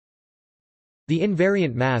The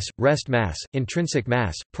invariant mass, rest mass, intrinsic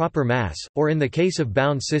mass, proper mass, or in the case of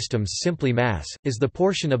bound systems simply mass, is the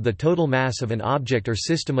portion of the total mass of an object or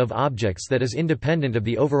system of objects that is independent of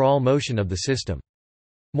the overall motion of the system.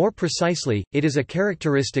 More precisely, it is a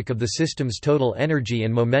characteristic of the system's total energy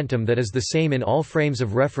and momentum that is the same in all frames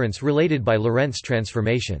of reference related by Lorentz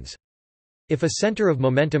transformations. If a center of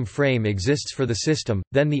momentum frame exists for the system,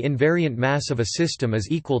 then the invariant mass of a system is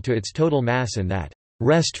equal to its total mass in that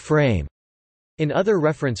rest frame. In other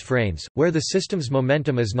reference frames, where the system's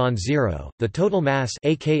momentum is non-zero, the total mass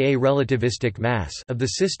aka relativistic mass of the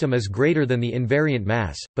system is greater than the invariant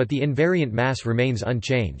mass, but the invariant mass remains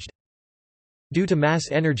unchanged. Due to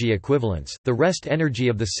mass-energy equivalence, the rest energy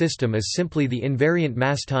of the system is simply the invariant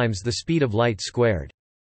mass times the speed of light squared.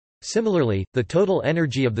 Similarly, the total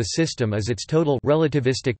energy of the system is its total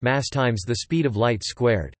relativistic mass times the speed of light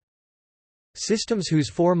squared. Systems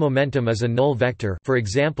whose momentum is a null vector, for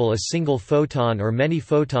example a single photon or many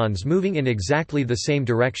photons moving in exactly the same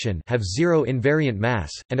direction, have zero invariant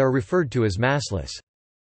mass, and are referred to as massless.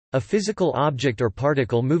 A physical object or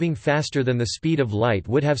particle moving faster than the speed of light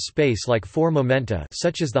would have space-like momenta,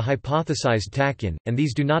 such as the hypothesized tachyon, and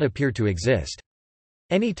these do not appear to exist.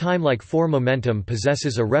 Any time-like momentum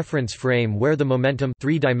possesses a reference frame where the momentum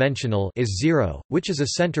three-dimensional is zero, which is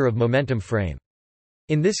a center of momentum frame.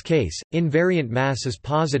 In this case, invariant mass is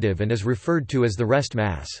positive and is referred to as the rest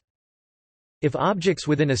mass. If objects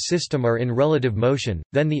within a system are in relative motion,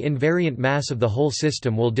 then the invariant mass of the whole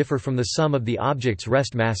system will differ from the sum of the object's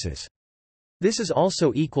rest masses. This is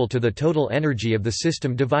also equal to the total energy of the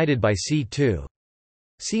system divided by C2.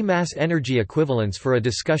 See mass-energy equivalence for a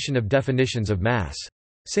discussion of definitions of mass.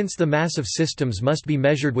 Since the mass of systems must be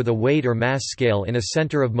measured with a weight or mass scale in a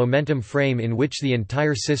center of momentum frame in which the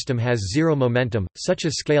entire system has zero momentum, such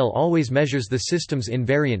a scale always measures the system's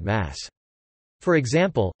invariant mass. For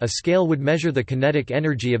example, a scale would measure the kinetic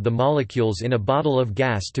energy of the molecules in a bottle of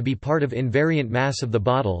gas to be part of invariant mass of the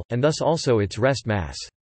bottle, and thus also its rest mass.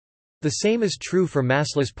 The same is true for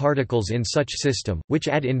massless particles in such system, which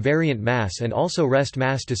add invariant mass and also rest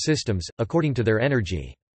mass to systems, according to their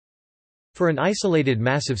energy. For an isolated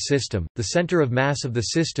massive system, the center of mass of the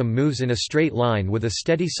system moves in a straight line with a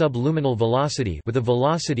steady subluminal velocity with a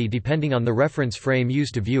velocity depending on the reference frame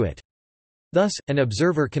used to view it. Thus, an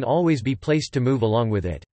observer can always be placed to move along with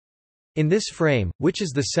it. In this frame, which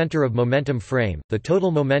is the center of momentum frame, the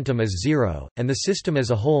total momentum is zero, and the system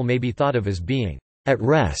as a whole may be thought of as being at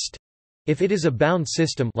rest if it is a bound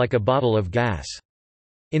system like a bottle of gas.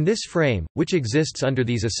 In this frame, which exists under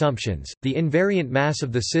these assumptions, the invariant mass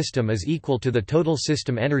of the system is equal to the total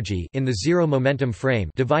system energy in the zero momentum frame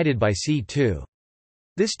divided by C2.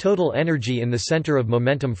 This total energy in the center of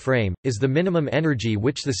momentum frame is the minimum energy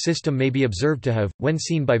which the system may be observed to have, when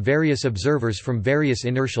seen by various observers from various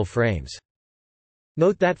inertial frames.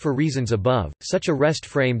 Note that for reasons above, such a rest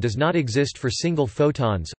frame does not exist for single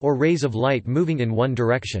photons, or rays of light moving in one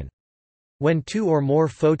direction. When two or more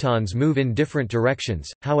photons move in different directions,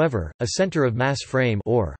 however, a center of mass frame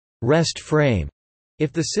or rest frame,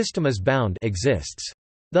 if the system is bound, exists.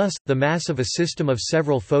 Thus, the mass of a system of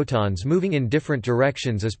several photons moving in different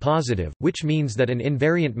directions is positive, which means that an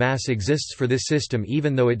invariant mass exists for this system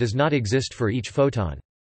even though it does not exist for each photon.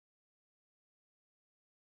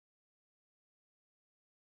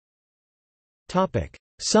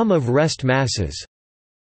 Sum of rest masses.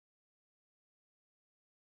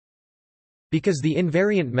 Because the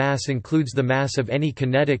invariant mass includes the mass of any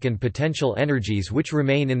kinetic and potential energies which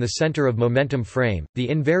remain in the center of momentum frame, the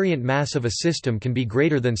invariant mass of a system can be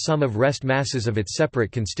greater than sum of rest masses of its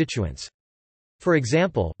separate constituents. For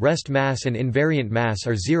example, rest mass and invariant mass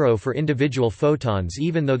are zero for individual photons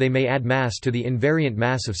even though they may add mass to the invariant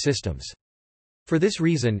mass of systems. For this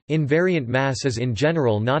reason, invariant mass is in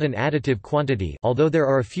general not an additive quantity, although there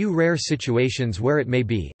are a few rare situations where it may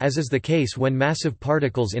be, as is the case when massive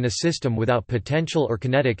particles in a system without potential or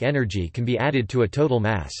kinetic energy can be added to a total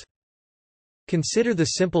mass. Consider the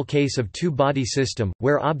simple case of two-body system,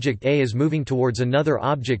 where object A is moving towards another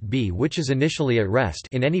object B which is initially at rest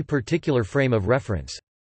in any particular frame of reference.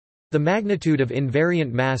 The magnitude of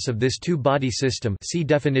invariant mass of this two-body system, see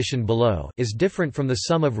definition below, is different from the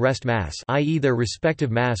sum of rest mass, i.e. their respective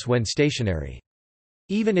mass when stationary.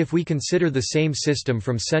 Even if we consider the same system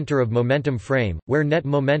from center of momentum frame, where net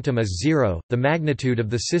momentum is zero, the magnitude of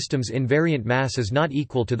the system's invariant mass is not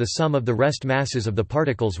equal to the sum of the rest masses of the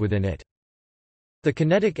particles within it. The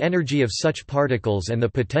kinetic energy of such particles and the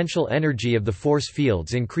potential energy of the force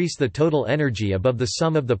fields increase the total energy above the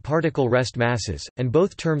sum of the particle rest masses, and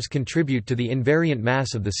both terms contribute to the invariant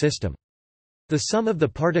mass of the system. The sum of the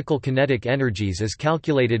particle kinetic energies is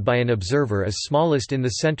calculated by an observer as smallest in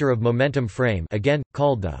the center of momentum frame, again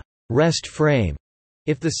called the rest frame,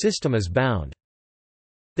 if the system is bound.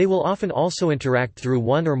 They will often also interact through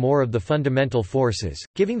one or more of the fundamental forces,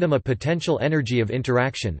 giving them a potential energy of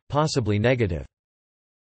interaction, possibly negative.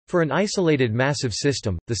 For an isolated massive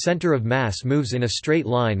system, the center of mass moves in a straight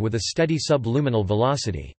line with a steady subluminal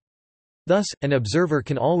velocity. Thus, an observer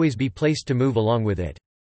can always be placed to move along with it.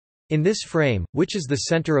 In this frame, which is the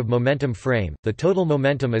center of momentum frame, the total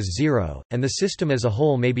momentum is zero, and the system as a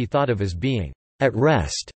whole may be thought of as being at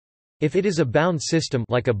rest if it is a bound system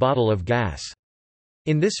like a bottle of gas.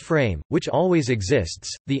 In this frame, which always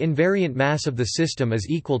exists, the invariant mass of the system is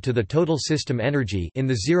equal to the total system energy in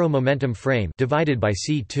the zero momentum frame divided by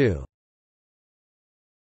C2.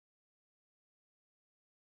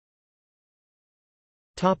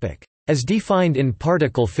 Topic: As defined in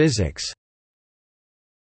particle physics.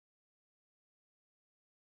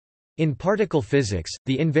 In particle physics,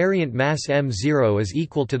 the invariant mass m0 is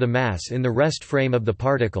equal to the mass in the rest frame of the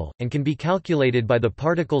particle, and can be calculated by the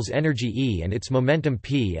particle's energy E and its momentum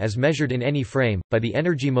p as measured in any frame, by the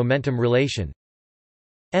energy-momentum relation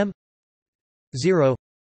m0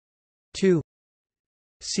 2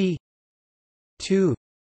 c 2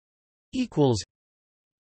 equals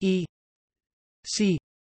E c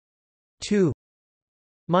 2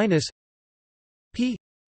 minus p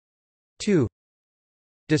 2.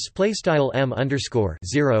 Display style m underscore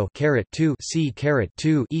 0 caret 2 c caret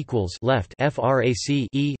 2 equals left frac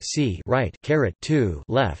e c right caret 2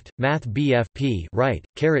 left math bf p right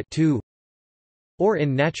caret 2, or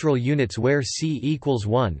in natural units where c equals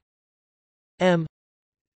 1 m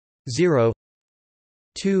 0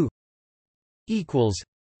 2 equals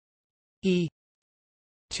e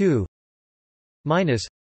 2 minus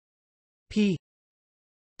p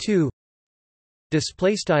 2.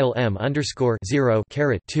 Display style m underscore 0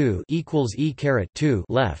 caret 2 equals e caret 2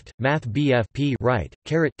 left math bf p right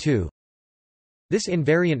caret 2. This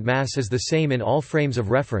invariant mass is the same in all frames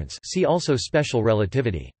of reference. See also special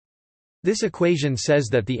relativity. This equation says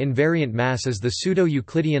that the invariant mass is the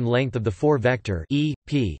pseudo-Euclidean length of the four-vector E,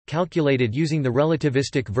 p, calculated using the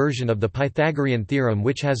relativistic version of the Pythagorean theorem,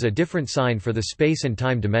 which has a different sign for the space and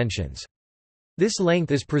time dimensions. This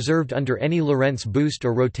length is preserved under any Lorentz boost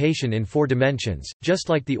or rotation in 4 dimensions, just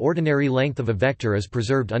like the ordinary length of a vector is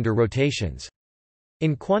preserved under rotations.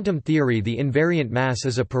 In quantum theory, the invariant mass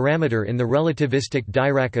is a parameter in the relativistic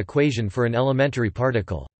Dirac equation for an elementary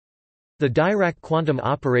particle. The Dirac quantum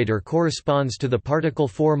operator corresponds to the particle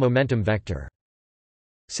 4 momentum vector.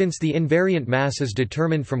 Since the invariant mass is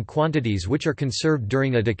determined from quantities which are conserved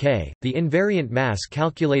during a decay, the invariant mass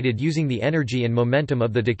calculated using the energy and momentum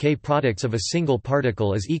of the decay products of a single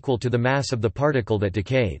particle is equal to the mass of the particle that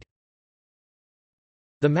decayed.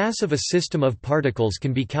 The mass of a system of particles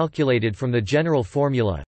can be calculated from the general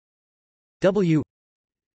formula W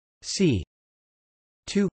c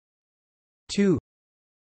 2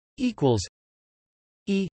 equals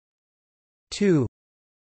E 2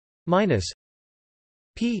 minus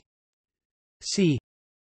P c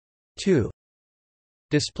 2.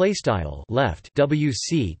 Display style left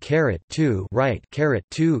WC caret 2 right caret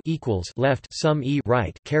 2 equals left sum E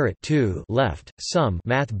right caret 2 left sum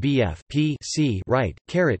math BF P c right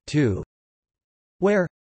caret 2, where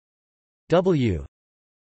W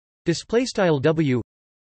display style W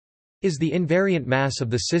is the invariant mass of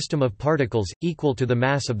the system of particles, equal to the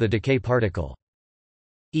mass of the decay particle.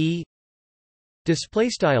 E display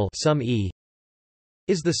style sum E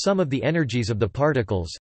is the sum of the energies of the particles.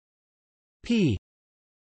 P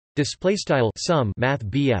display style sum math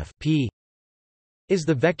BF P is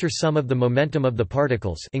the vector sum of the momentum of the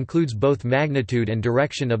particles, includes both magnitude and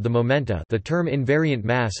direction of the momenta. The term invariant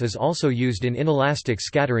mass is also used in inelastic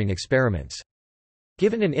scattering experiments.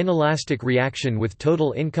 Given an inelastic reaction with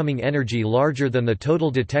total incoming energy larger than the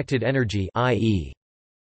total detected energy, i.e.,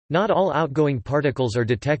 not all outgoing particles are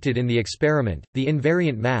detected in the experiment, the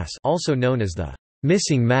invariant mass, also known as the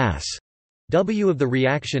missing mass, W of the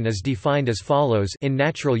reaction is defined as follows in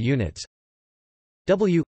natural units.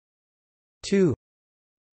 W 2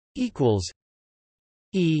 equals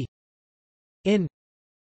E in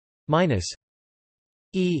minus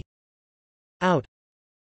E out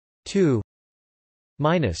 2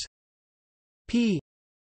 minus P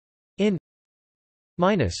in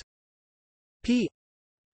minus P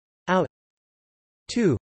out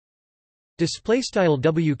 2. Display style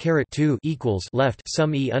W caret 2 equals left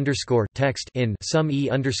sum E underscore text in sum E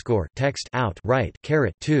underscore text out right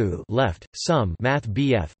caret 2 left sum math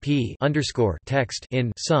BF P underscore text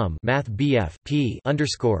in sum math BF P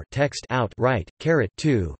underscore text out right caret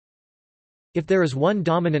 2. If there is one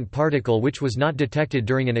dominant particle which was not detected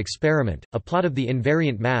during an experiment, a plot of the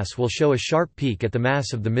invariant mass will show a sharp peak at the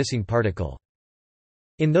mass of the missing particle.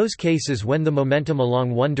 In those cases when the momentum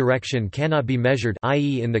along one direction cannot be measured,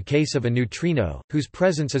 i.e. in the case of a neutrino, whose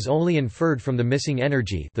presence is only inferred from the missing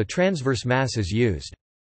energy, the transverse mass is used.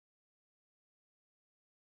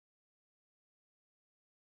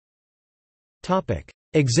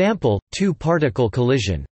 Example, two-particle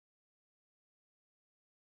collision.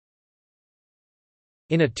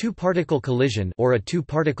 In a two-particle collision or a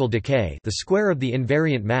two-particle decay, the square of the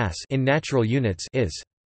invariant mass in natural units is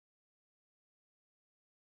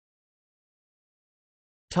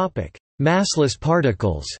massless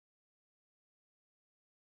particles.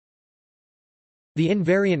 The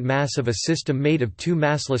invariant mass of a system made of two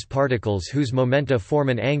massless particles whose momenta form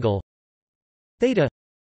an angle theta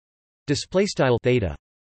theta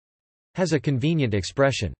has a convenient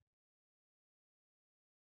expression.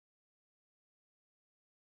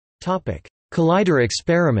 Collider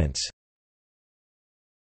experiments.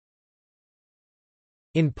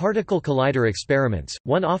 In particle collider experiments,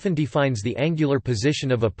 one often defines the angular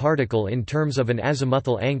position of a particle in terms of an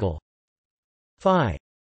azimuthal angle phi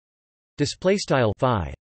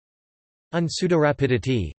phi and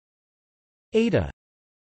pseudorapidity eta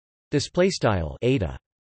eta.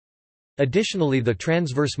 Additionally, the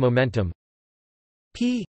transverse momentum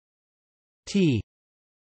p t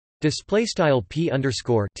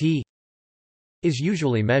p_t is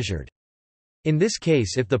usually measured. In this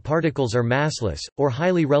case, if the particles are massless or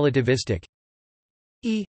highly relativistic,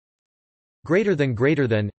 E greater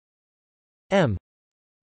than m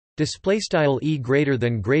E greater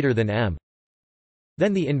than m,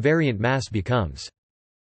 then the invariant mass becomes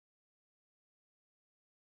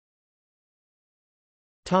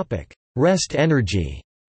rest energy.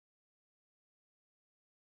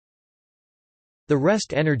 The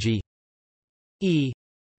rest energy E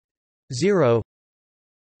 0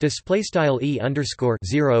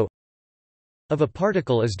 E_0 of a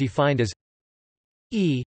particle is defined as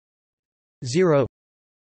E 0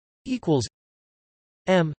 equals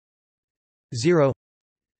m 0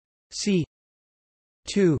 c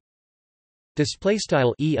 2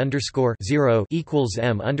 E_0 equals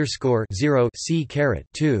m_0 c caret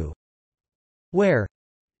 2, where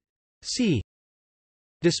c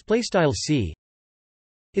c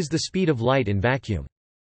is the speed of light in vacuum.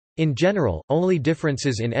 In general, only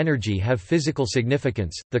differences in energy have physical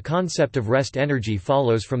significance. The concept of rest energy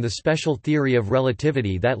follows from the special theory of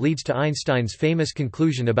relativity that leads to Einstein's famous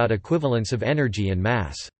conclusion about equivalence of energy and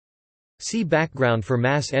mass. See background for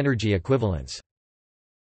mass-energy equivalence.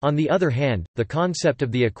 On the other hand, the concept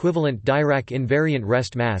of the equivalent Dirac invariant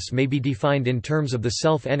rest mass may be defined in terms of the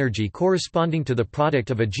self-energy corresponding to the product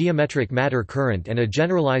of a geometric matter current and a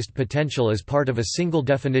generalized potential as part of a single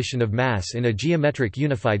definition of mass in a geometric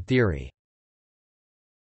unified theory.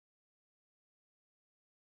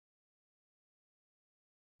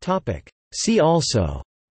 See also: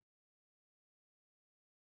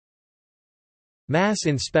 mass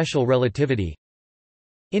in special relativity,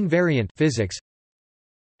 invariant physics,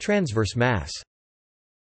 transverse mass.